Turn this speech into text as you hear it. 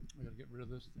get rid of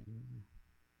this thing.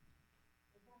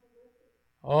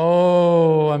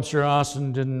 Oh, I'm sure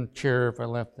Austin didn't care if I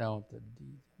left out the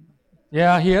D.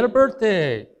 Yeah, he had a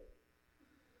birthday.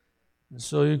 And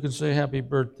so you could say happy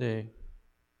birthday.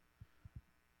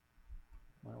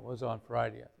 Well, it was on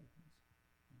Friday, I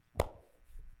think.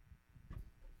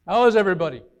 How is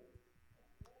everybody?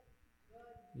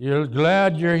 You're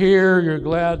glad you're here. You're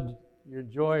glad you're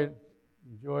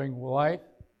enjoying life.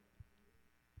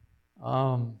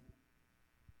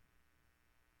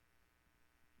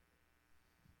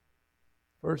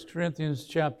 1 Corinthians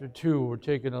chapter 2, we're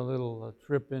taking a little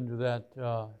trip into that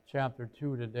chapter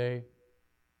 2 today.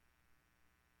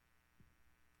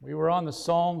 We were on the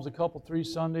Psalms three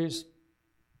Sundays.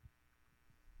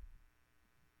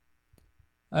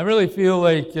 I really feel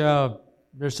like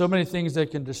there's so many things that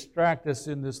can distract us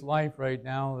in this life right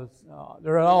now.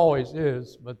 There always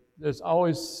is, but there's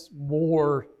always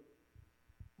more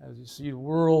as you see the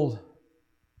world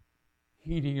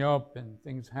heating up and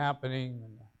things happening.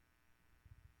 And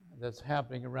that's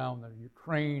happening around the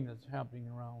Ukraine, that's happening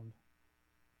around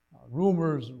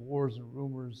rumors and wars and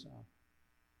rumors.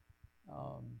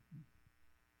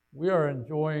 We are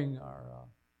enjoying our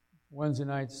Wednesday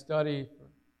night study.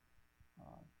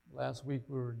 Last week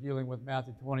we were dealing with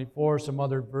Matthew 24, some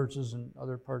other verses and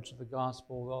other parts of the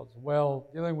gospel as well,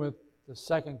 dealing with the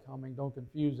second coming. Don't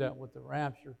confuse that with the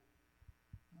rapture.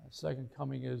 Second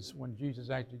coming is when Jesus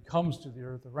actually comes to the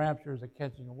earth. The rapture is the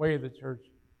catching away of the church,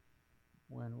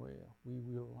 when we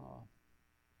will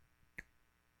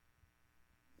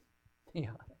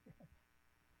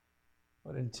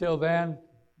But until then,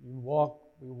 we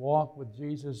walk with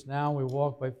Jesus now. We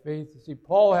walk by faith. You see,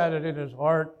 Paul had it in his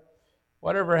heart,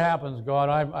 whatever happens, God,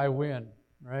 I win,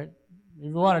 right? If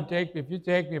you want to take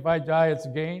me, if I die, it's a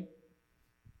gain.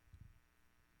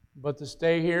 But to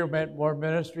stay here meant more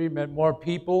ministry, meant more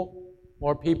people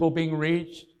being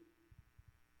reached.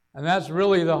 And that's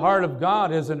really the heart of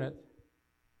God, isn't it?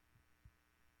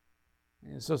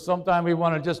 And so sometimes we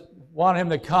want Him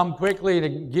to come quickly to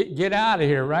get out of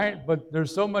here, right? But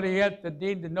there's so many yet that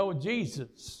need to know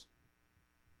Jesus,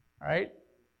 right?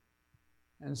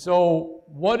 And so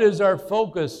what is our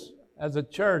focus as a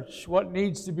church? What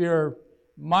needs to be our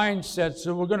mindset?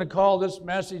 So we're going to call this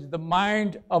message the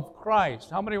mind of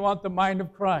Christ. How many want the mind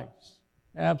of Christ?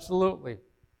 Absolutely.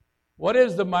 What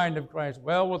is the mind of Christ?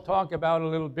 Well, we'll talk about it a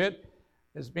little bit.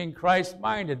 It's being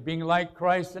Christ-minded, being like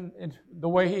Christ in the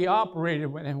way He operated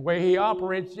and the way He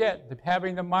operates yet.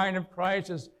 Having the mind of Christ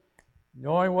is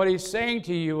knowing what He's saying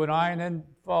to you and I, and then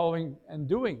following and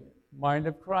doing it. Mind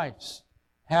of Christ.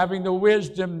 Having the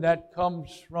wisdom that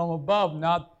comes from above,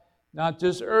 not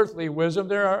just earthly wisdom.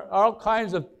 There are all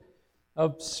kinds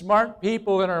of smart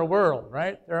people in our world,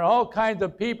 right? There are all kinds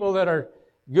of people that are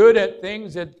good at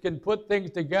things, that can put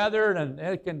things together, and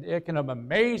it can have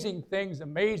amazing things,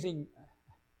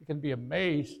 you can be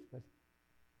amazed. But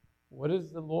what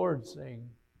is the Lord saying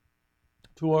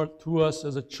to us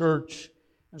as a church?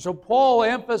 And so Paul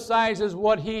emphasizes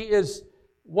what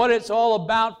it's all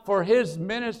about for his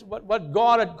ministry, what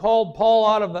God had called Paul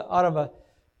out of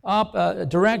a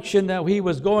direction that he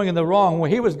was going in the wrong way.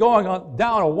 He was going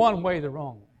down a one way the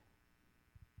wrong way.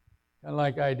 Kind of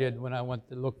like I did when I went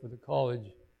to look for the college,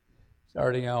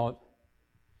 starting out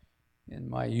in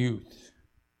my youth.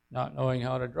 Not knowing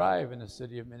how to drive in the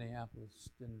city of Minneapolis.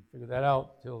 Didn't figure that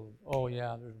out till,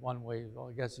 there's one way. Well,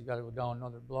 I guess you got to go down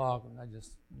another block, and I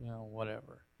just,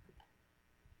 whatever.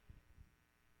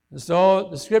 And so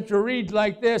the scripture reads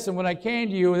like this, and when I came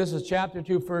to you, this is chapter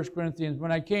 2, 1 Corinthians,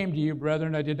 when I came to you,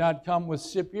 brethren, I did not come with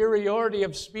superiority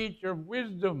of speech or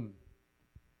wisdom,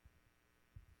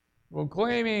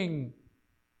 proclaiming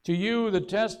to you the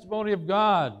testimony of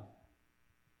God.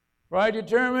 For I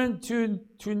determined to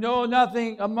know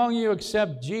nothing among you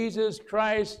except Jesus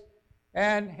Christ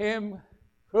and Him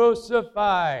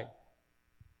crucified.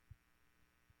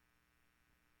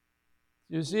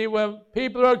 You see, when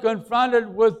people are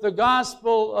confronted with the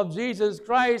gospel of Jesus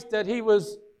Christ, that He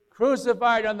was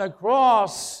crucified on the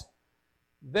cross,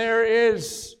 there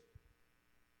is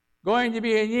going to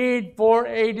be a need for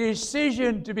a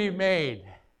decision to be made.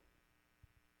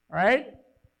 Right?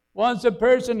 Once a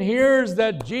person hears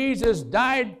that Jesus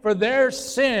died for their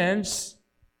sins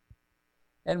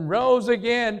and rose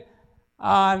again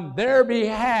on their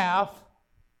behalf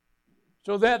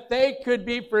so that they could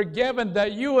be forgiven,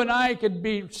 that you and I could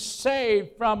be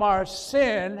saved from our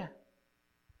sin,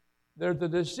 there's a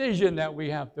decision that we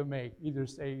have to make. Either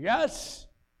say, yes,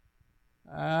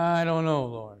 I don't know,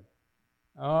 Lord.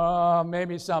 Oh,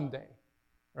 maybe someday.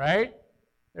 Right?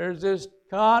 There's this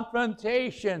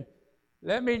confrontation.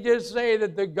 Let me just say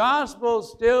that the gospel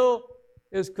still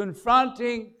is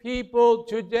confronting people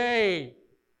today.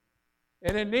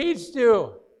 And it needs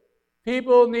to.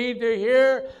 People need to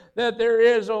hear that there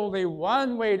is only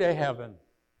one way to heaven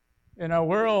in a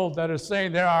world that is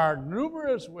saying there are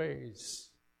numerous ways,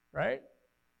 right?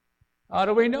 How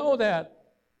do we know that?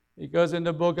 Because in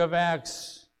the book of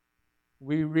Acts,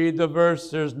 we read the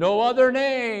verse, there's no other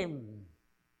name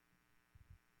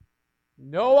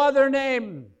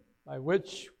by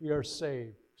which we are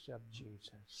saved except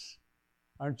Jesus.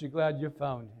 Aren't you glad you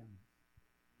found him?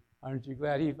 Aren't you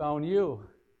glad he found you?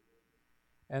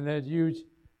 And that you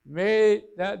made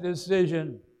that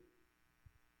decision.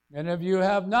 And if you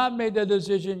have not made that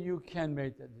decision, you can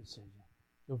make that decision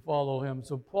to follow him.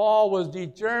 So Paul was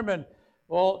determined.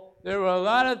 Well, there were a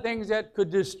lot of things that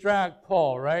could distract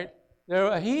Paul, right?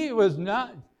 He was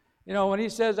not, when he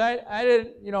says,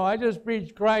 I just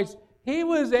preached Christ, he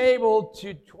was able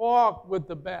to talk with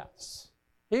the best.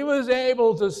 He was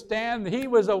able to stand. He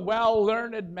was a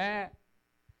well-learned man.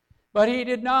 But he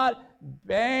did not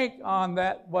bank on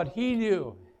that, what he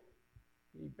knew.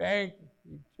 He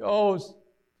chose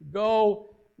to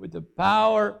go with the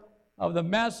power of the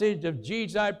message of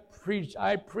Jesus. I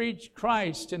preached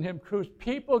Christ and him crucified.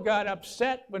 People got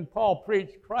upset when Paul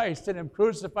preached Christ and him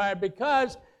crucified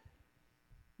because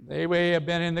they may have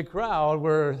been in the crowd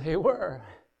where they were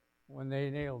when they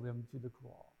nailed him to the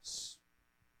cross.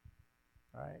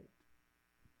 Right?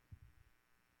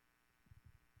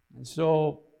 And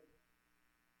so,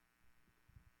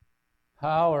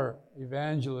 power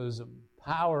evangelism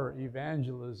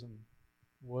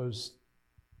was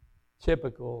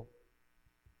typical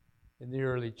in the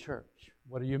early church.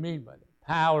 What do you mean by that?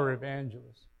 Power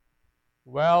evangelism.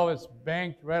 Well, it's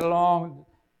banked right along.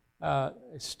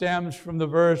 It stems from the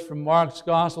verse from Mark's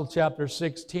Gospel, chapter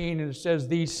 16, and it says,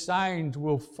 these signs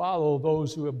will follow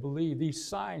those who have believed. These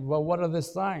signs, well, what are the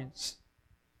signs?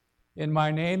 In my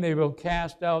name they will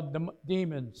cast out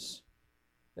demons.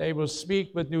 They will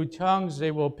speak with new tongues.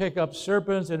 They will pick up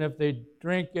serpents, and if they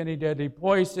drink any deadly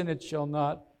poison, it shall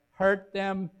not hurt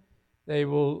them. They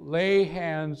will lay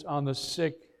hands on the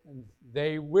sick, and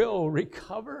they will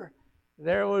recover.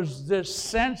 There was this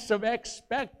sense of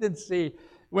expectancy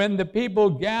when the people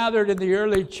gathered in the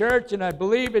early church, and I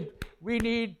believe we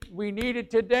need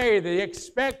it today, the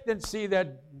expectancy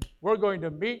that we're going to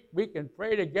meet, we can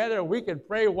pray together, we can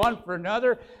pray one for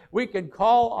another, we can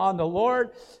call on the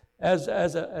Lord as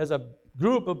a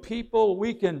group of people,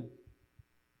 we can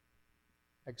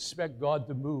expect God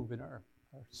to move in our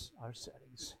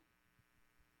settings,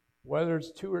 whether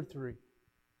it's 2 or 3.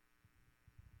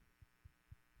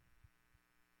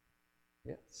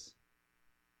 Yes.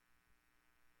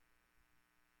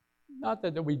 Not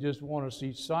that we just want to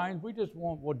see signs, we just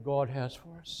want what God has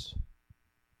for us.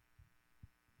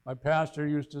 My pastor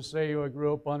used to say, who I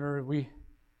grew up under,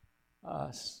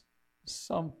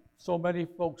 so many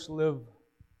folks live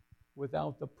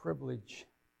without the privilege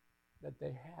that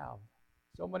they have.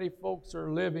 So many folks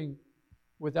are living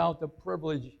without the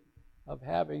privilege of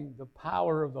having the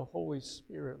power of the Holy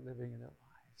Spirit living in their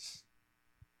lives.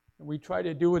 And we try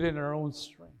to do it in our own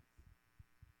strength.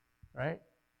 Right?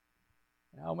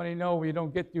 How many know you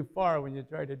don't get too far when you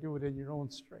try to do it in your own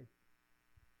strength?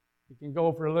 You can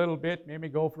go for a little bit, maybe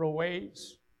go for a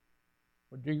ways,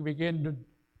 but you begin to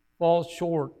fall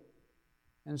short.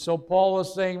 And so Paul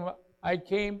is saying,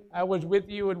 I was with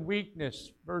you in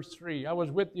weakness. Verse 3, I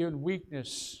was with you in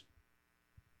weakness.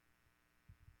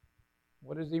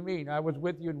 What does he mean? I was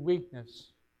with you in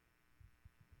weakness.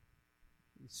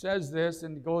 He says this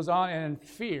and goes on, and in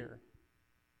fear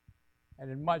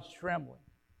and in much trembling.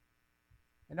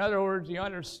 In other words, he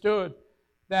understood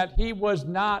that he was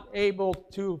not able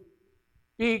to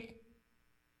speak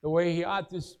the way he ought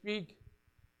to speak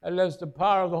unless the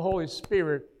power of the Holy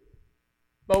Spirit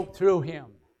spoke through him.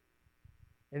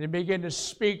 And he began to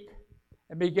speak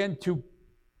and began to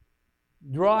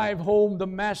drive home the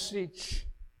message,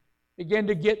 begin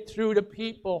to get through to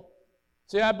people.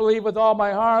 See, I believe with all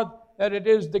my heart that it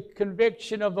is the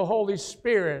conviction of the Holy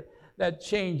Spirit that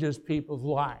changes people's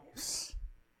lives.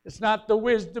 It's not the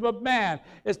wisdom of man.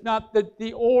 It's not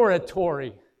the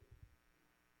oratory.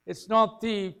 It's not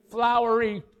the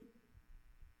flowery.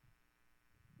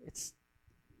 It's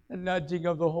the nudging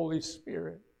of the Holy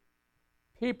Spirit.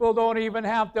 People don't even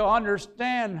have to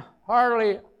understand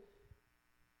hardly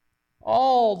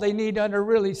all they need to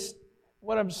really.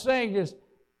 What I'm saying is,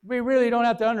 we really don't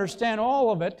have to understand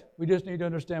all of it. We just need to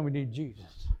understand we need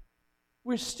Jesus.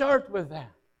 We start with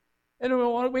that.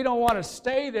 And we don't want to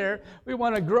stay there. We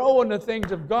want to grow in the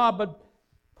things of God. But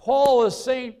Paul is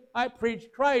saying, I preach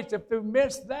Christ. If we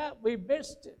miss that, we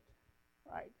missed it.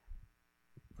 Right?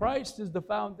 Christ is the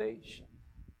foundation.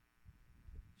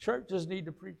 Churches need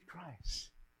to preach Christ.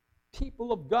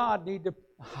 People of God need to.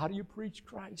 How do you preach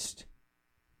Christ?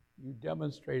 You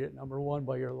demonstrate it, number one,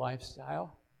 by your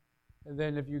lifestyle. And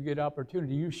then if you get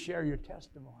opportunity, you share your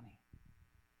testimony.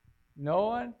 No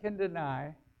one can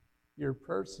deny your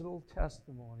personal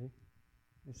testimony.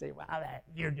 You say, wow,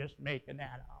 you're just making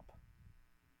that up.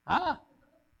 Huh?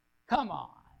 Come on.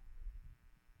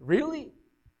 Really?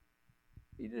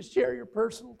 You just share your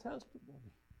personal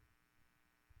testimony.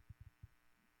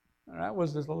 And I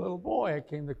was as a little boy, I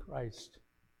came to Christ.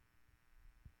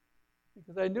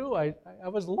 Because I knew I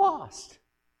was lost.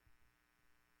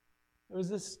 There was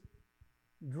this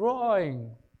drawing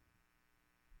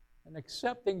and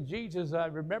accepting Jesus. I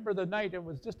remember the night, it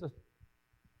was just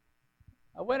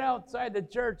I went outside the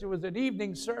church, it was an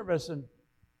evening service, and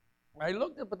I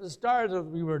looked up at the stars as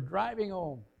we were driving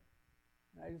home.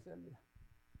 And I said,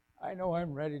 I know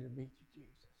I'm ready to meet you,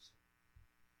 Jesus.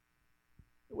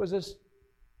 It was this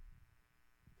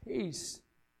peace.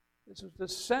 This was the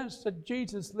sense that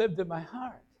Jesus lived in my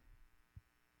heart.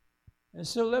 And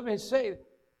so let me say,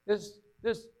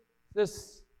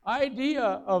 this idea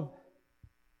of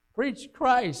preach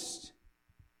Christ,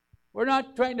 we're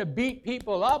not trying to beat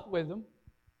people up with them.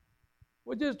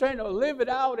 We're just trying to live it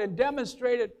out and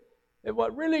demonstrate it. And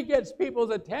what really gets people's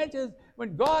attention is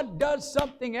when God does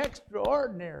something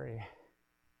extraordinary.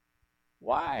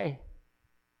 Why?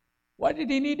 Why did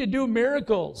he need to do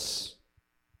miracles?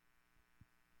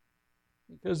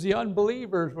 Because the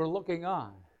unbelievers were looking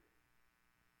on.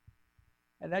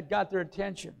 And that got their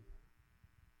attention.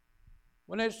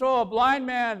 When they saw a blind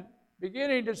man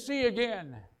beginning to see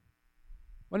again,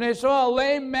 when they saw a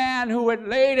lame man who had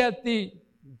laid at the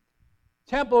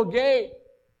temple gate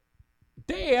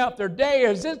day after day,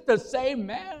 is this the same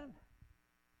man?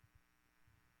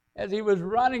 As he was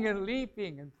running and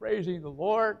leaping and praising the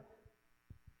Lord.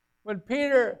 When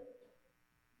Peter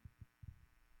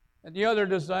and the other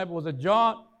disciples of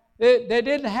John, they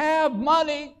didn't have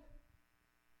money.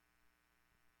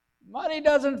 Money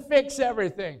doesn't fix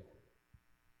everything.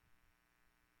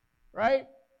 Right?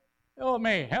 Oh, it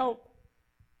may help,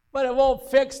 but it won't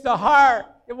fix the heart.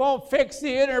 It won't fix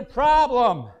the inner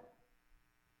problem.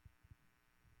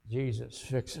 Jesus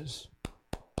fixes.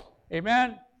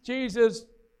 Amen? Jesus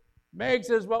makes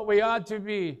us what we ought to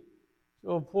be.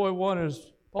 So point one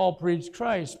is Paul preached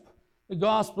Christ. The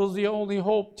gospel is the only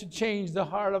hope to change the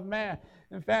heart of man.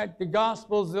 In fact, the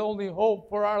gospel is the only hope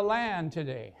for our land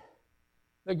today.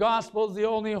 The gospel is the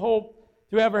only hope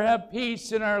to ever have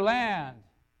peace in our land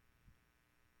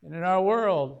and in our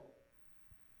world.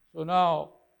 So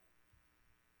now,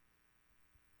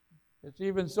 it's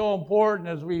even so important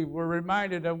as we were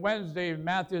reminded on Wednesday in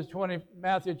Matthew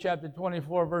chapter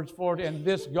 24, verse 40, and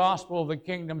this gospel of the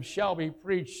kingdom shall be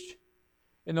preached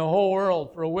in the whole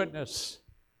world for a witness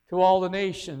to all the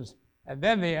nations, and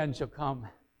then the end shall come.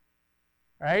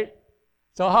 Right?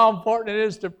 So how important it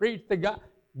is to preach the gospel.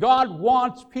 God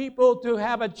wants people to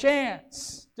have a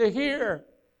chance to hear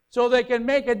so they can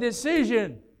make a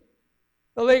decision.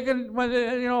 So they can, when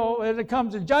it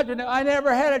comes to judgment, I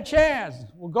never had a chance.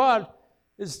 Well, God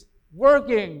is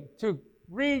working to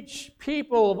reach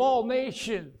people of all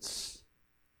nations.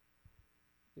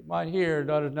 You might hear,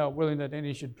 God is not willing that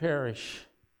any should perish.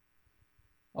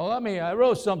 Well, I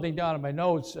wrote something down in my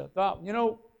notes. I thought,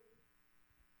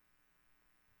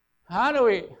 how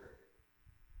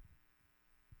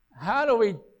do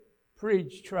we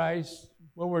preach Christ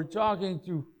when we're talking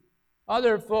to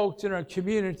other folks in our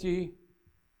community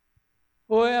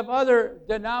who have other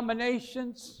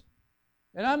denominations?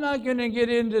 And I'm not going to get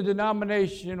into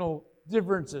denominational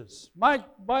differences. My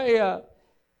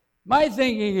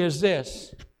thinking is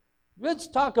this. Let's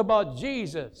talk about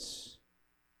Jesus.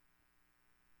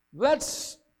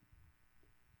 Let's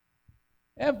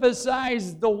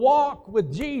emphasize the walk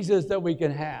with Jesus that we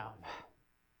can have.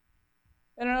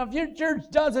 And if your church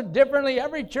does it differently,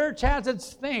 every church has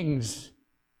its things.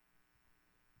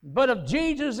 But if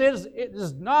Jesus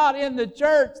is not in the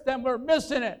church, then we're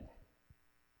missing it.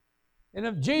 And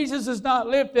if Jesus is not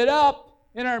lifted up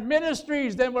in our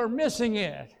ministries, then we're missing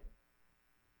it.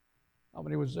 How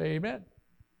many would say amen?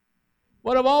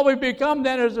 What have all we become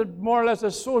then is more or less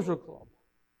a social club.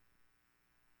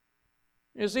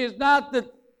 You see, it's not that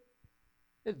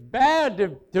it's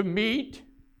bad to meet,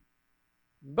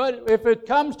 but if it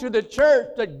comes to the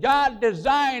church that God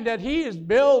designed, that He is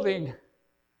building,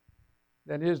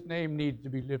 then His name needs to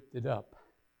be lifted up.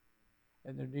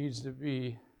 And there needs to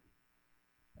be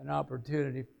an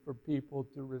opportunity for people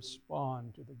to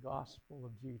respond to the gospel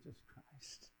of Jesus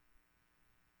Christ.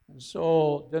 And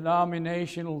so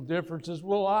denominational differences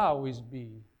will always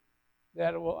be.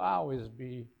 That will always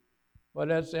be. But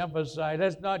let's emphasize,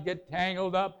 let's not get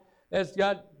tangled up. Let's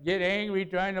not get angry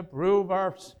trying to prove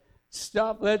our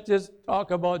stuff. Let's just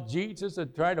talk about Jesus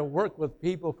and try to work with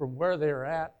people from where they're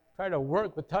at. Try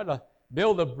to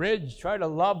build a bridge. Try to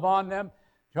love on them.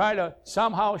 Try to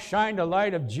somehow shine the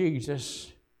light of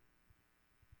Jesus.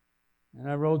 And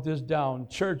I wrote this down.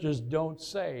 Churches don't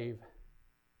save.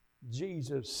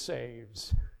 Jesus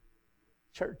saves.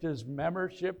 Church's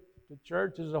membership to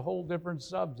church is a whole different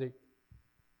subject.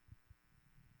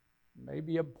 It may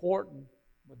be important,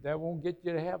 but that won't get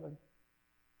you to heaven.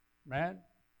 Man,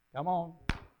 come on.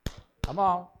 Come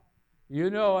on. You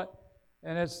know it.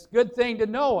 And it's a good thing to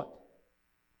know it.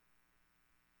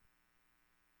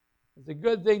 It's a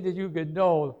good thing that you can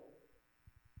know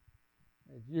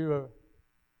that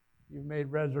you've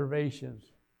made reservations.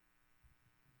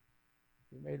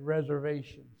 You made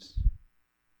reservations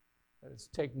that it's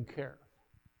taken care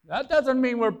of. That doesn't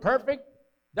mean we're perfect.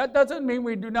 That doesn't mean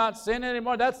we do not sin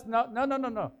anymore. That's not,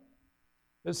 no.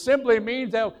 It simply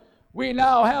means that we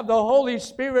now have the Holy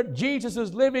Spirit. Jesus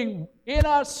is living in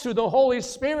us through the Holy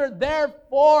Spirit.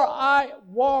 Therefore, I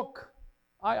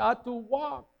ought to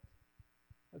walk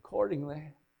accordingly.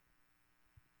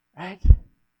 Right?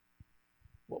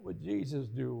 What would Jesus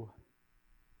do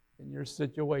in your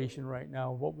situation right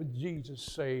now? What would Jesus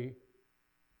say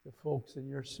to folks in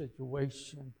your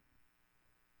situation?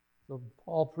 So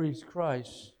Paul preached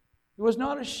Christ. He was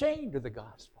not ashamed of the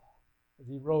gospel, as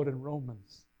he wrote in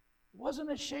Romans. He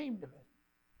wasn't ashamed of it.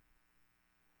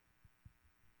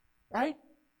 Right?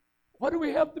 What do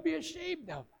we have to be ashamed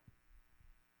of?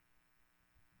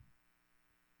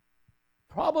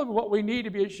 Probably what we need to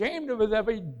be ashamed of is that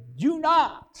we do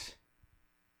not,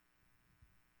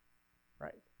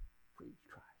 right, preach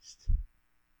Christ.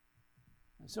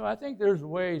 And so I think there's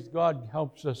ways God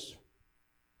helps us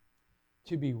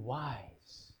to be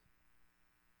wise.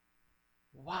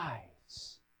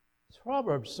 Wise.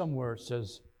 Proverbs somewhere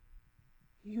says,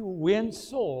 he who wins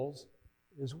souls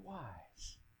is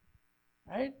wise.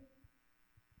 Right?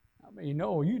 I mean,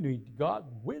 you need God's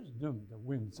wisdom to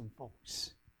win some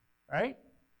folks. Right?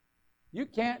 You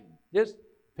can't just,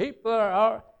 people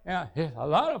are a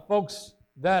lot of folks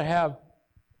that have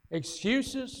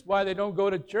excuses why they don't go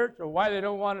to church or why they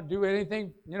don't want to do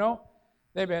anything,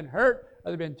 They've been hurt,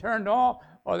 or they've been turned off,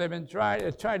 or they've been tried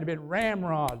to be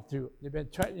ramrodded through. They've been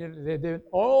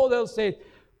they'll say,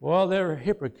 well, they're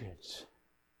hypocrites.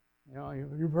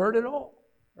 You've heard it all,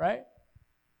 right?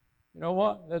 You know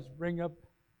what? Let's bring up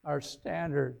our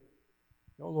standard.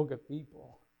 Don't look at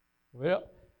people. Well,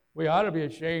 we ought to be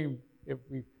ashamed if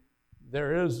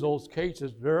there is those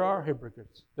cases. There are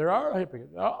hypocrites. There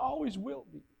always will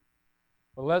be.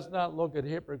 But let's not look at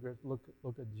hypocrites.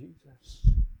 Look at Jesus.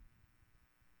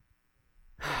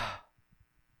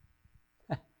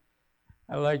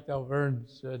 I liked how Vern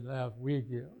said last week,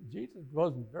 Jesus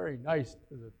wasn't very nice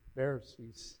to the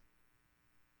Pharisees.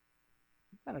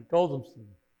 He kind of told them some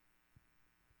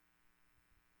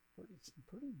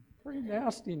pretty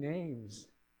nasty names.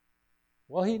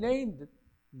 Well, he named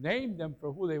them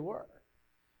for who they were.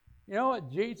 You know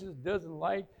what Jesus doesn't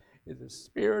like is the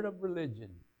spirit of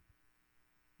religion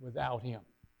without him.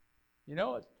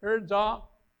 It turns off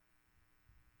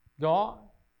God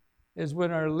is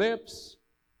when our lips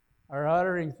are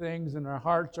uttering things and our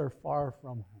hearts are far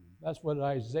from him. That's what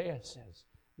Isaiah says.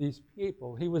 These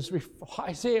people,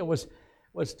 Isaiah was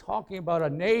talking about a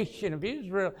nation of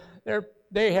Israel. Their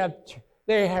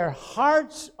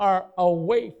hearts are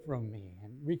away from me.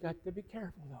 And we got to be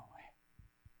careful, don't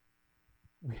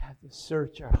we? We have to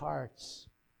search our hearts.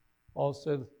 Paul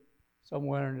said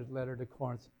somewhere in his letter to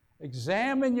Corinth,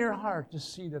 examine your heart to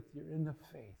see that you're in the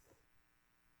faith.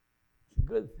 It's a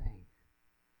good thing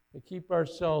to keep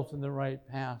ourselves in the right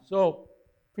path. So,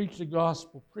 preach the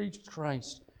gospel, preach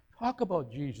Christ, talk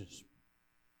about Jesus.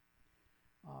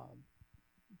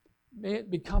 May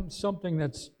it become something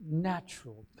that's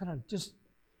natural,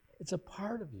 it's a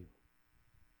part of you.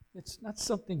 It's not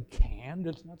something canned,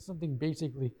 it's not something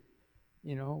basically,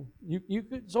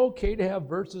 it's okay to have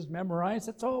verses memorized,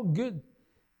 that's all good,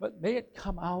 but may it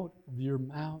come out of your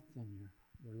mouth and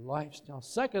your lifestyle.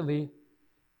 Secondly,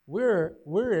 we're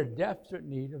in desperate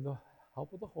need of the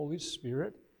help of the Holy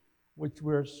Spirit, which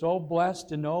we're so blessed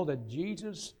to know that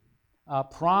Jesus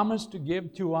promised to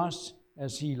give to us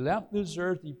as he left this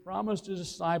earth. He promised his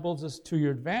disciples, it's to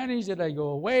your advantage that I go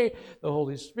away. The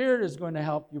Holy Spirit is going to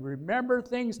help you remember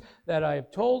things that I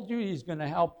have told you. He's going to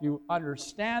help you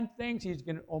understand things. He's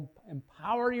going to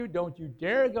empower you. Don't you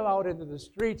dare go out into the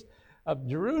streets of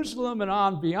Jerusalem and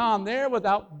on beyond there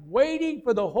without waiting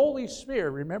for the Holy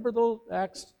Spirit. Remember those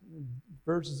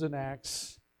verses in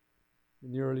Acts,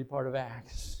 in the early part of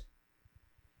Acts.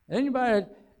 Anybody,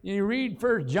 you read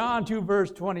 1 John 2, verse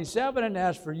 27, and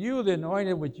as for you, the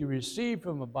anointing which you receive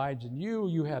from abides in you,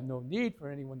 you have no need for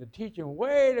anyone to teach you.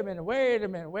 Wait a minute.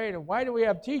 Why do we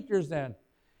have teachers then?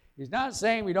 He's not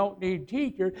saying we don't need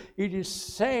teachers. He's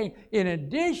just saying, in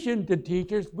addition to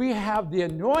teachers, we have the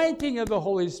anointing of the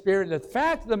Holy Spirit. The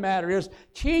fact of the matter is,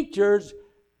 teachers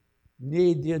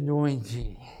need the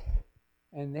anointing.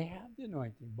 And they have the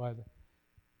anointing by the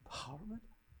empowerment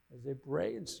as they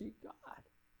pray and seek God.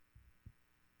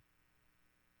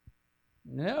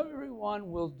 And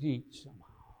everyone will teach somehow.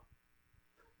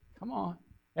 Come on.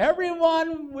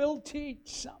 Everyone will teach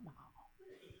somehow.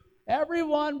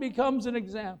 Everyone becomes an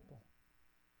example.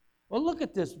 Well, look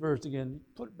at this verse again.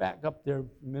 Put it back up there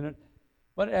for a minute.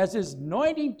 But as his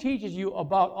anointing teaches you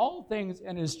about all things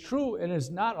and is true and is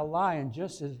not a lie, and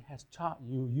just as has taught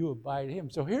you, you abide in him.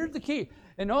 So here's the key.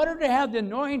 In order to have the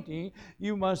anointing,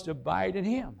 you must abide in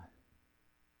him.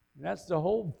 And that's the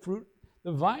whole fruit,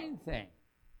 the vine thing.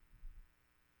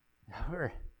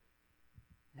 Now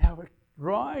we're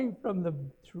drawing from the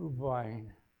true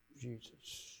vine,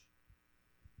 Jesus.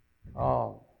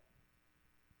 Oh.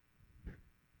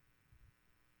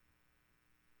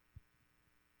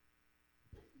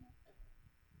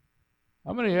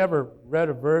 How many ever read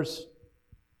a verse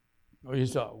where you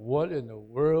thought, what in the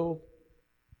world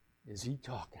is he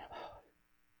talking about?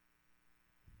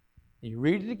 And you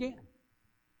read it again.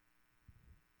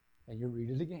 And you read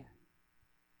it again.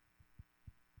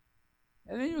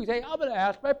 And then you say, I'm going to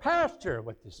ask my pastor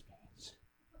what this means.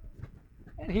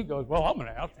 And he goes, well, I'm going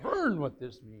to ask Vern what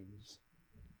this means.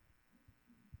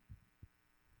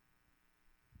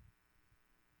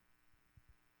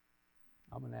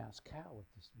 I'm going to ask Cal what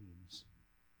this means.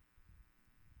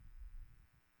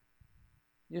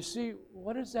 You see,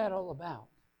 what is that all about?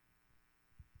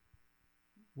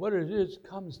 What it is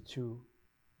comes to,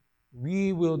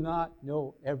 we will not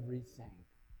know everything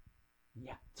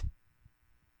yet.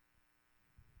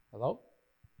 Hello?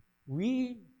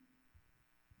 We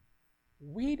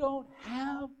don't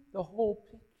have the whole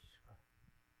picture,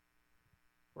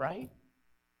 right?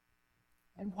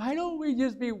 And why don't we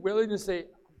just be willing to say,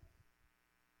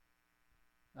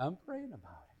 I'm praying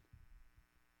about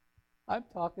it. I'm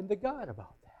talking to God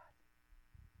about that.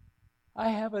 I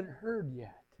haven't heard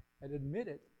yet, and admit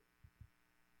it.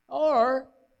 Or,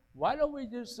 why don't we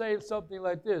just say something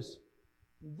like this?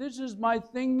 This is my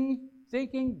thinking,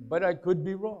 but I could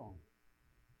be wrong.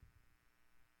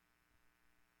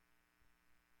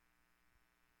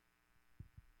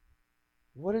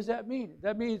 What does that mean?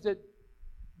 That means that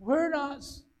we're not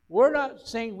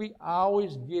saying we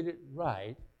always get it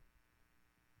right.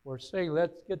 We're saying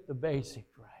let's get the basic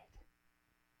right.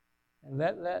 And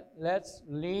let's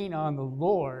lean on the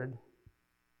Lord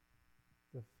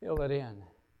to fill it in,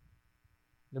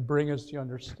 to bring us to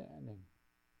understanding.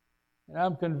 And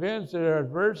I'm convinced that there are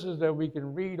verses that we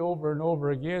can read over and over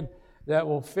again that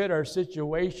will fit our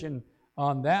situation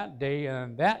on that day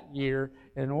and that year,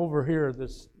 and over here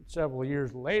this several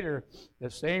years later, the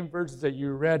same verses that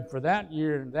you read for that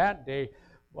year and that day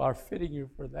are fitting you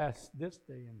for this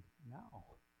day and now.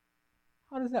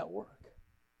 How does that work?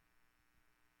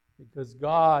 Because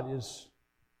God is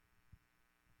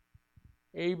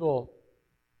able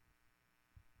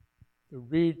to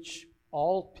reach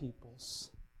all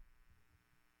peoples,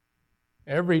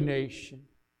 every nation,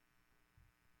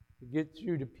 to get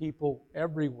through to people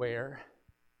everywhere.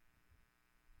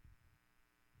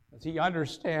 Because He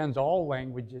understands all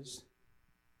languages,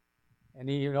 and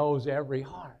He knows every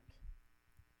heart.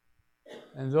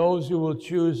 And those who will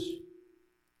choose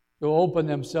to open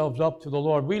themselves up to the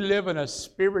Lord. We live in a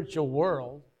spiritual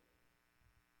world.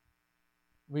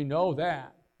 We know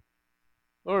that.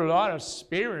 There are a lot of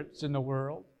spirits in the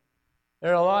world.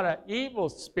 There are a lot of evil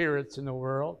spirits in the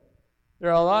world.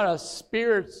 There are a lot of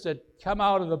spirits that come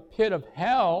out of the pit of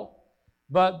hell,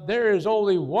 but there is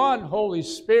only one Holy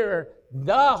Spirit,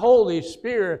 the Holy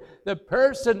Spirit, the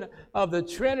person of the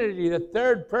Trinity, the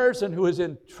third person who is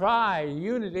in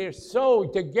tri-unity, so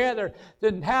together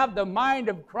to have the mind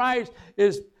of Christ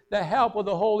is the help of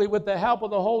the with the help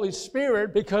of the Holy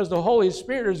Spirit, because the Holy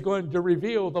Spirit is going to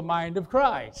reveal the mind of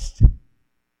Christ.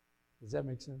 Does that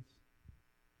make sense?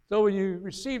 So when you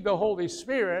receive the Holy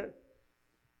Spirit,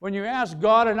 when you ask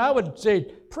God, and I would say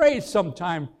pray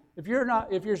sometime. If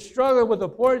you're struggling with the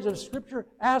portions of Scripture,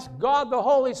 ask God the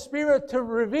Holy Spirit to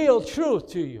reveal truth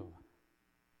to you.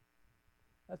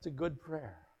 That's a good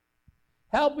prayer.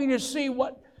 Help me to see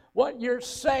what you're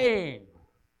saying.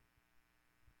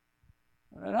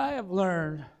 And I have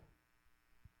learned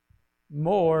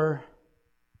more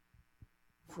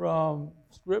from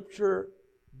Scripture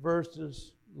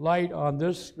versus light on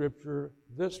this scripture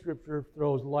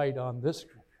throws light on this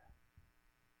scripture.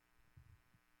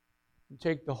 And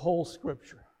take the whole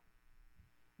scripture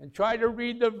and try to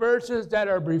read the verses that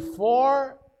are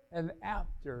before and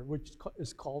after, which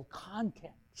is called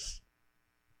context.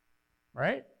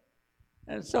 Right?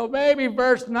 And so maybe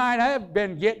verse 9, I have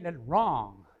been getting it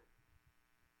wrong.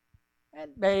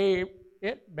 It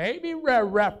may be a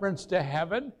reference to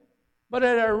heaven, but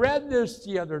I read this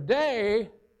the other day.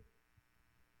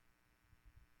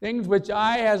 Things which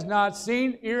eye has not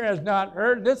seen, ear has not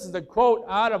heard. This is a quote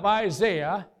out of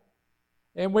Isaiah.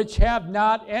 And which have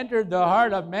not entered the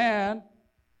heart of man.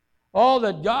 All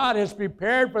that God has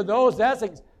prepared for those.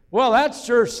 Well, that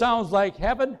sure sounds like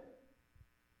heaven.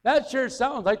 That sure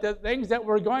sounds like the things that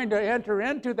we're going to enter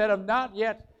into that have not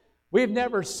yet, we've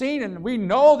never seen. And we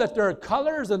know that there are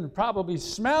colors and probably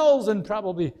smells and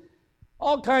probably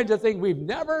all kinds of things we've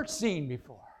never seen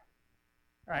before.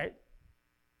 Right?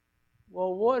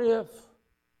 Well, what if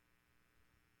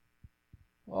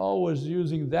Paul was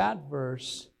using that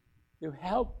verse to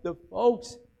help the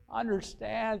folks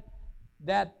understand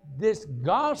that this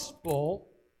gospel,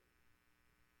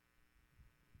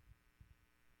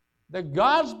 the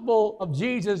gospel of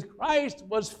Jesus Christ,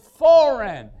 was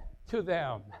foreign to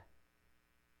them.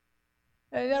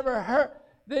 They never heard.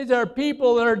 These are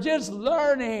people that are just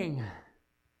learning.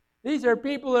 These are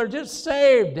people that are just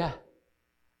saved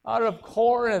out of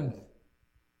Corinth,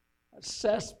 a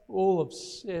cesspool of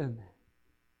sin.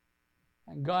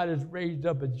 And God has raised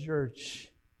up a church.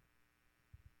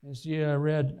 And see, I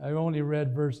only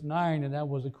read verse 9, and that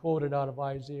was quoted out of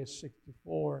Isaiah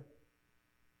 64.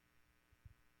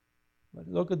 But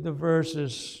look at the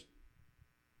verses.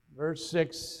 Verse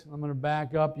 6, I'm going to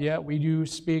back up. Yet we do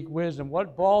speak wisdom.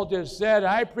 What Paul just said,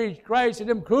 I preach Christ and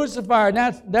Him crucified.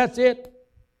 That's it.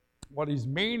 What he's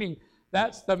meaning,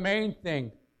 that's the main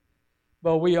thing.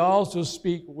 But we also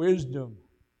speak wisdom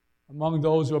among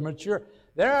those who are mature.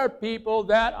 There are people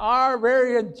that are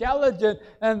very intelligent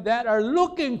and that are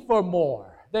looking for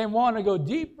more. They want to go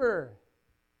deeper.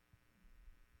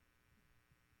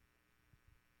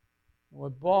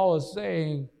 What Paul is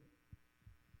saying,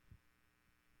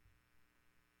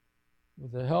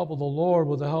 with the help of the Lord,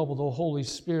 with the help of the Holy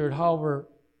Spirit, however,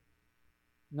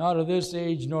 not of this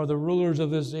age, nor the rulers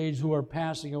of this age who are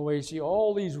passing away. See,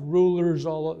 all these rulers,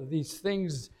 all of these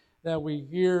things that we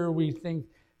hear, we think,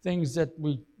 things that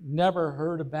we never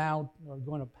heard about are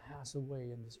going to pass away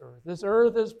in this earth. This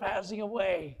earth is passing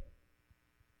away.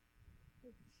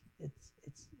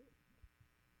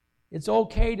 It's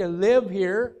okay to live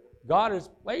here. God has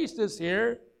placed us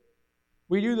here.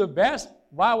 We do the best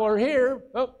while we're here,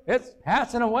 but it's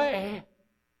passing away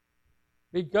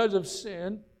because of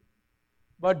sin.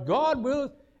 But God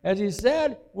will, as He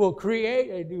said, will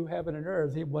create a new heaven and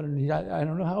earth. I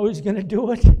don't know how He's going to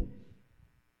do it.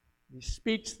 He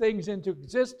speaks things into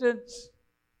existence.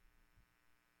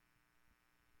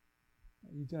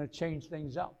 He's going to change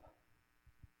things up.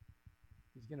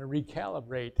 He's going to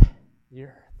recalibrate the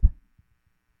earth.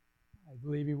 I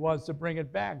believe He wants to bring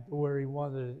it back to where He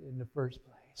wanted it in the first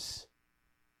place.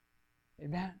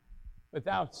 Amen?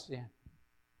 Without sin.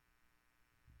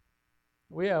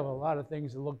 We have a lot of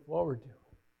things to look forward to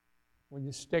when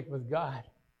you stick with God.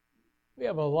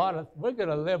 We're going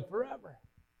to live forever.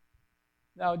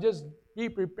 Now, just be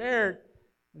prepared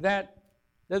that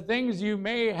the things you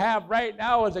may have right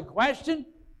now as a question,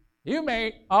 you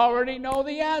may already know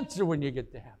the answer when you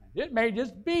get to heaven. It may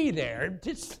just be there. It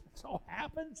just so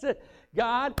happens that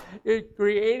God is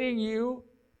creating you,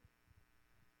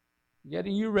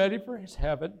 getting you ready for His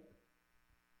heaven.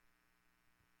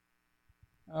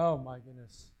 Oh, my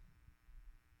goodness.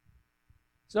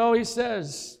 So He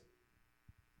says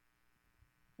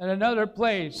in another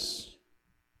place,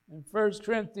 in 1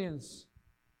 Corinthians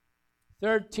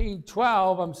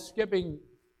 13:12, I'm skipping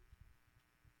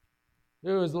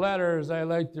through his letters. I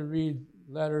like to read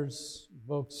letters,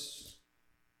 books.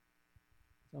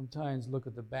 Sometimes look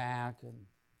at the back and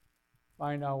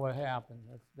find out what happened.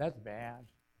 That's bad.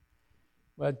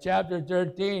 But chapter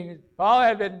 13, Paul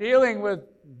had been dealing with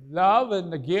love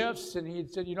and the gifts, and he had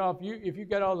said, if you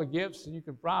got all the gifts and you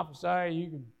can prophesy,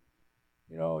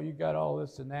 you got all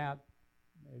this and that.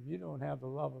 If you don't have the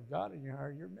love of God in your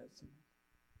heart, you're missing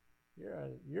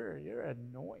it. You're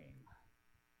annoying.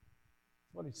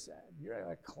 That's what he said. You're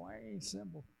a clanging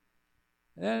cymbal.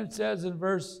 And then it says in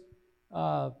verse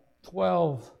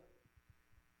 12,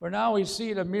 for now we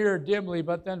see in a mirror dimly,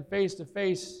 but then face to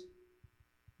face.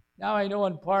 Now I know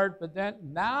in part, but then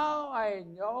now I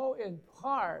know in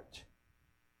part.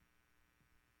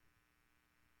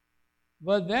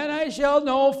 But then I shall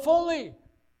know fully.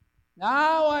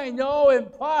 Now I know in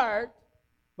part,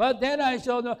 But then I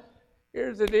shall know.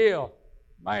 Here's the deal.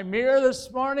 My mirror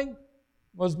this morning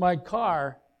was my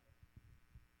car.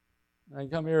 I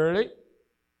come here early.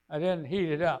 I didn't heat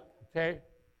it up, okay?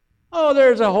 Oh,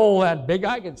 there's a hole that big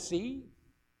I can see.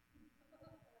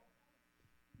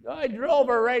 I drove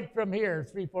her right from here,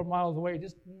 3-4 miles away.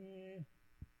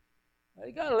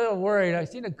 I got a little worried. I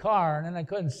seen a car, and then I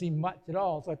couldn't see much at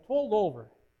all, so I pulled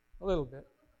over a little bit.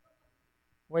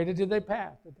 Waited till they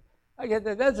passed. I get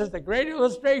that. That's just a great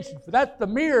illustration. That's the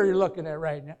mirror you're looking at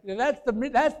right now. That's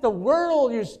the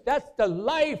world. That's the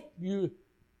life.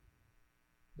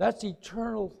 That's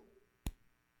eternal.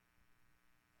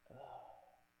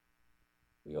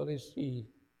 We only see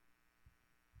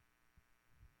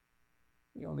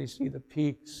the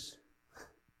peaks.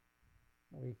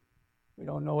 We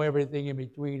don't know everything in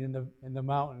between in the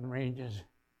mountain ranges.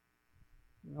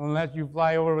 Unless you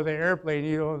fly over with an airplane,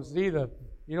 you don't see the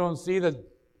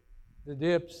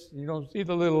dips. You don't see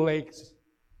the little lakes,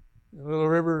 the little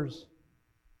rivers.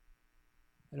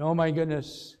 And oh my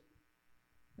goodness,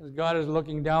 as God is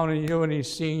looking down on you and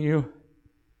He's seeing you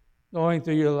going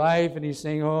through your life, and He's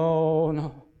saying, "Oh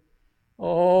no,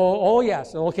 oh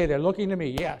yes, okay, they're looking to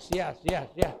me. Yes.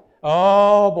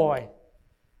 Oh boy,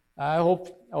 I hope.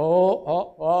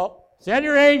 Send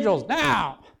your angels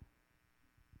now."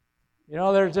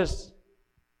 There's this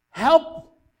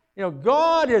help.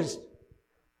 God is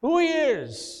who He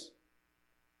is,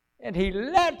 and He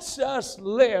lets us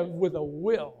live with a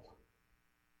will,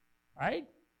 right?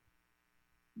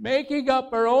 Making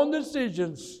up our own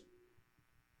decisions.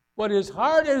 But His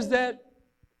heart is that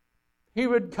we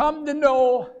would come to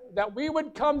know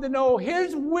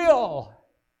His will,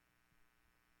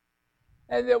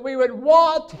 and that we would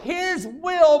want His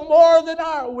will more than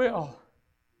our will.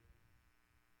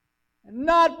 And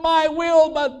not my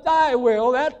will, but thy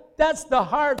will. That's the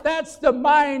heart, that's the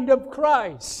mind of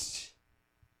Christ.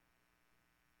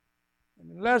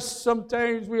 Unless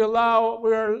sometimes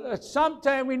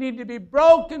sometimes we need to be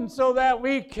broken so that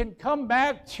we can come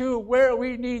back to where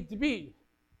we need to be.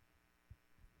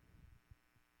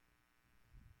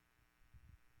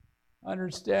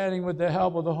 Understanding with the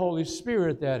help of the Holy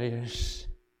Spirit, that is.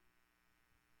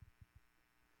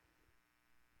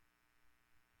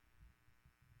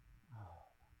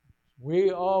 We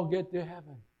all get to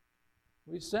heaven.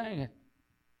 We sang it.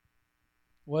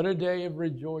 What a day of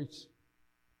rejoicing.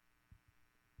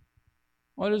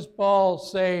 What is Paul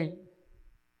saying?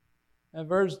 In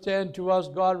verse 10, to us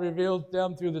God revealed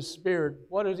them through the Spirit.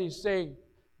 What is he saying?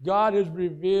 God has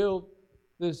revealed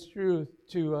this truth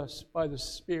to us by the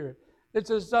Spirit. This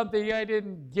is something I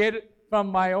didn't get from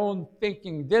my own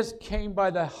thinking. This came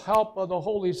by the help of the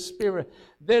Holy Spirit.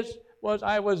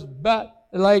 I was but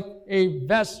like a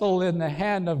vessel in the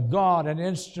hand of God, an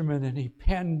instrument, and He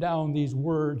penned down these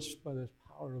words by the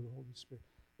power of the Holy Spirit.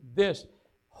 This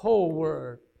whole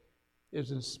word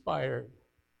is inspired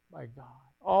by God.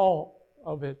 All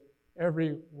of it,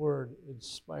 every word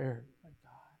inspired by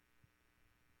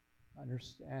God.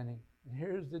 Understanding. And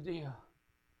here's the deal.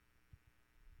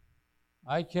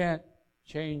 I can't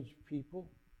change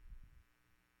people.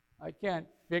 I can't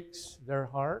fix their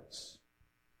hearts.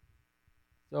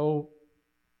 So,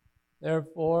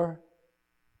 therefore,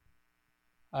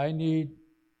 I need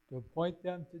to point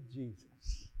them to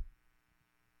Jesus.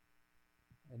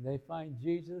 And they find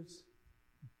Jesus,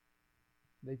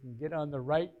 they can get on the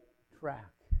right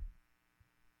track.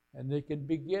 And they can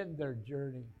begin their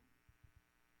journey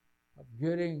of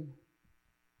getting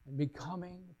and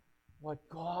becoming what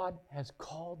God has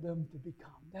called them to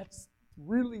become. That's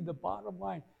really the bottom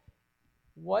line.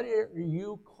 What are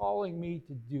you calling me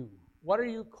to do? What are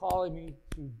you calling me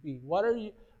to be?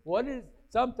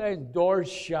 Sometimes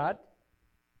doors shut,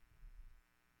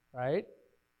 right?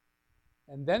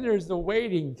 And then there's the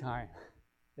waiting time,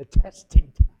 the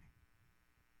testing time.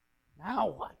 Now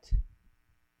what?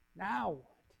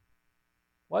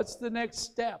 What's the next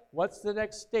step? What's the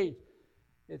next stage?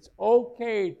 It's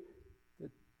okay to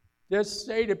just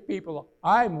say to people,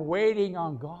 I'm waiting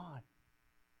on God.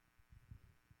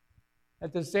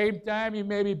 At the same time, you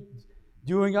may be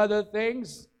doing other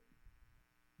things,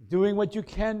 doing what you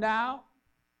can now.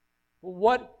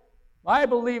 What I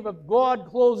believe, if God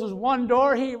closes one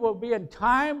door, He will be in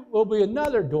time, will be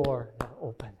another door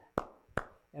open.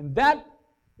 And that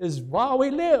is while we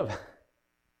live.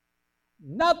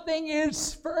 Nothing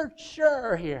is for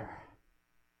sure here.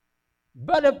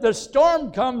 But if the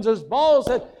storm comes, as Paul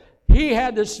said, he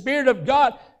had the Spirit of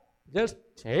God. Just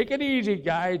take it easy,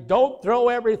 guys. Don't throw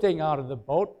everything out of the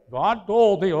boat. God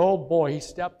told me, oh boy, he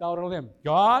stepped out on a limb.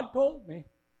 God told me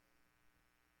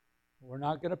we're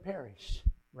not going to perish,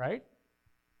 right?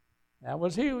 That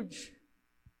was huge.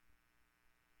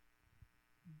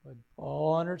 But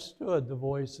Paul understood the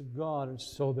voice of God, and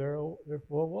so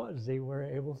therefore was. They were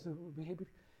able to be.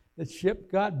 The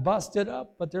ship got busted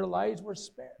up, but their lives were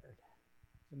spared.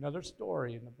 Another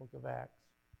story in the book of Acts.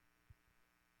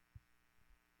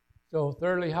 So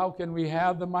thirdly, how can we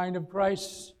have the mind of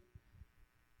Christ?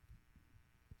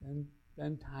 And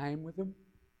spend time with Him.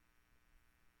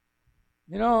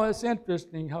 You know, it's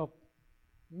interesting how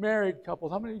married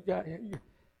couples, how many you got here?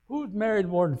 Who's married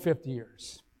more than 50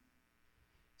 years?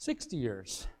 60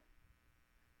 years.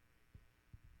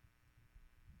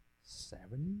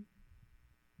 70?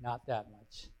 Not that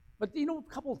much. But you know,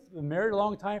 couples have been married a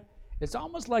long time. It's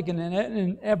almost like an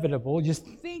inevitable. You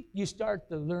think you start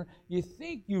to learn. You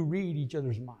think you read each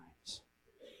other's minds.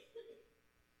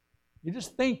 You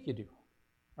just think you do.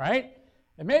 Right?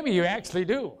 And maybe you actually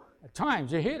do. At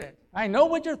times you hit it. I know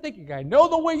what you're thinking. I know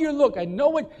the way you look. I know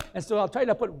what. And so I'll try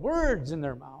to put words in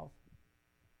their mouth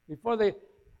before they,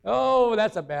 oh,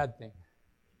 that's a bad thing.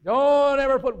 Don't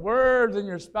ever put words in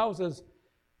your spouse's,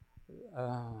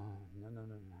 no.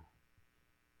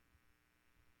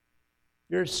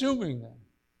 You're assuming them.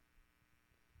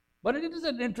 But it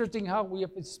isn't interesting how we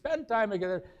have to spend time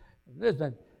together.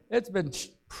 It's been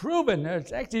proven.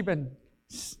 It's actually been.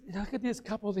 Look at this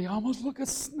couple. They almost look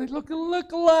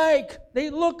alike. They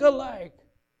look alike,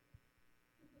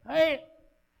 right?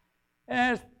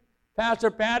 And Pastor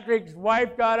Patrick's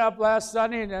wife got up last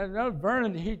Sunday, and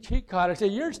Vernon he caught it.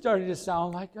 Said, "You're starting to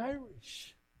sound like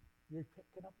Irish. You're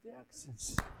picking up the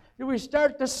accents. Do we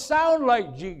start to sound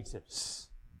like Jesus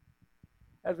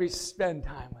as we spend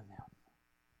time with Him?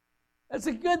 That's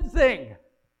a good thing.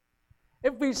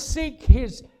 If we seek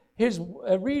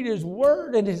read His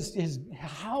Word and his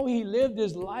how He lived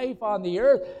His life on the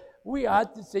earth, we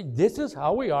ought to say, this is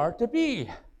how we are to be.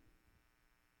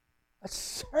 A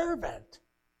servant.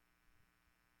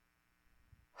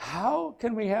 How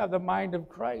can we have the mind of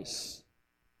Christ?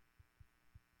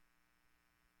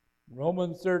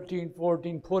 Romans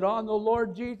 13:14, put on the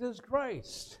Lord Jesus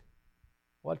Christ.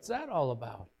 What's that all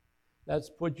about? Let's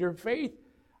put your faith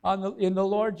in the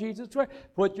Lord Jesus Christ.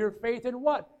 Put your faith in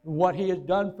what? What He has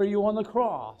done for you on the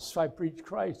cross. I preach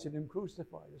Christ and Him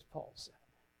crucified, as Paul said.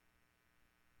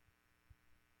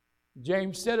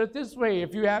 James said it this way,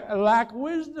 if you lack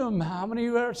wisdom, how many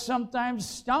of you are sometimes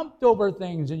stumped over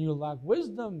things and you lack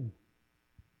wisdom?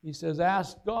 He says,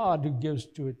 ask God who gives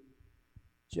to it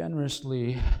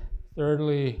generously.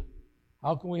 Thirdly,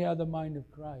 how can we have the mind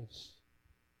of Christ?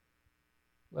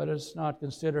 Let us not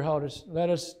consider how to...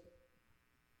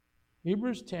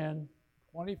 Hebrews 10,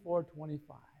 24,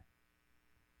 25.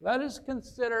 Let us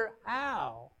consider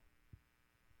how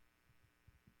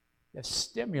to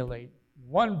stimulate.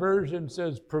 One version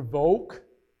says provoke,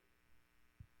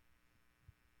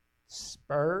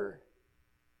 spur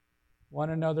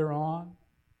one another on,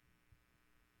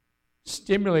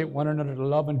 stimulate one another to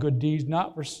love and good deeds,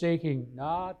 not forsaking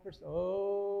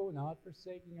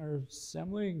or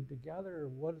assembling together.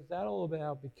 What is that all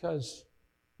about? Because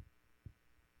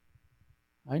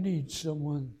I need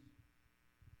someone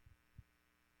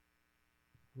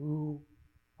who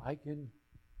I can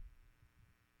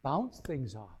bounce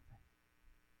things off.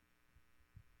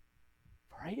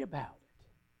 Pray about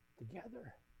it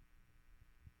together.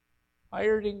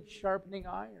 Iron sharpening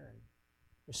iron.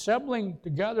 Assembling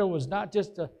together was not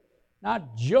just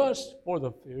for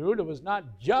the food. It was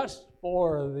not just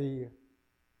for the,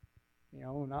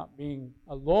 not being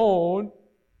alone.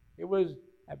 It was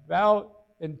about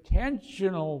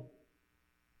intentional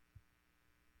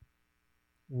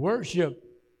worship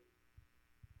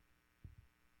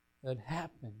that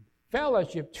happened.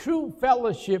 Fellowship, true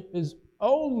fellowship is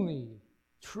only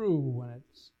true when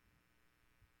it's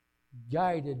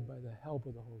guided by the help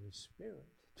of the Holy Spirit.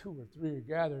 2 or 3 are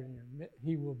gathered in your midst,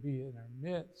 He will be in our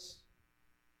midst.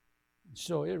 And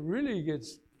so it really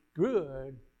gets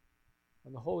good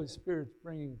when the Holy Spirit's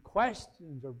bringing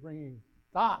questions or bringing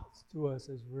thoughts to us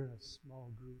as we're in a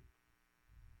small group.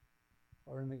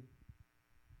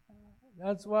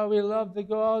 That's why we love to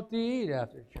go out to eat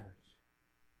after church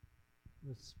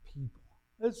with people.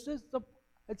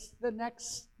 It's the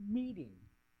next meeting,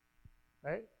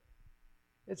 right?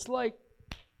 It's like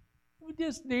we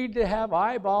just need to have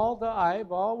eyeball to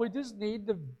eyeball. We just need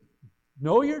to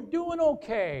know you're doing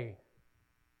okay.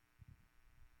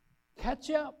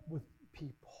 Catch up with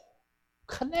people.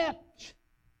 Connect.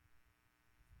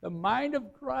 The mind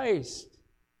of Christ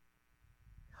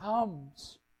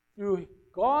comes through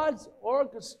God's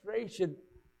orchestration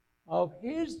of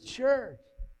His church,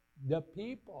 the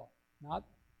people, not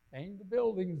saying the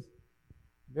buildings.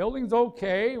 Building's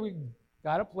okay, we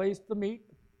got a place to meet.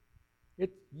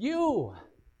 It's you,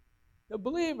 the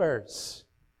believers.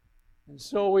 And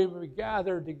so we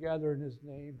gather together in His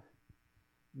name.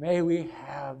 May we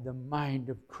have the mind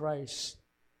of Christ.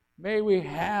 May we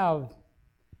have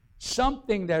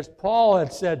something that Paul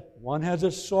had said, one has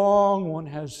a song, one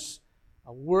has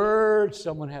a word,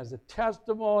 someone has a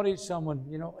testimony, someone,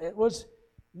 it was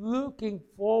looking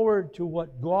forward to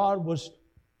what God was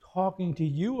talking to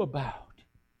you about.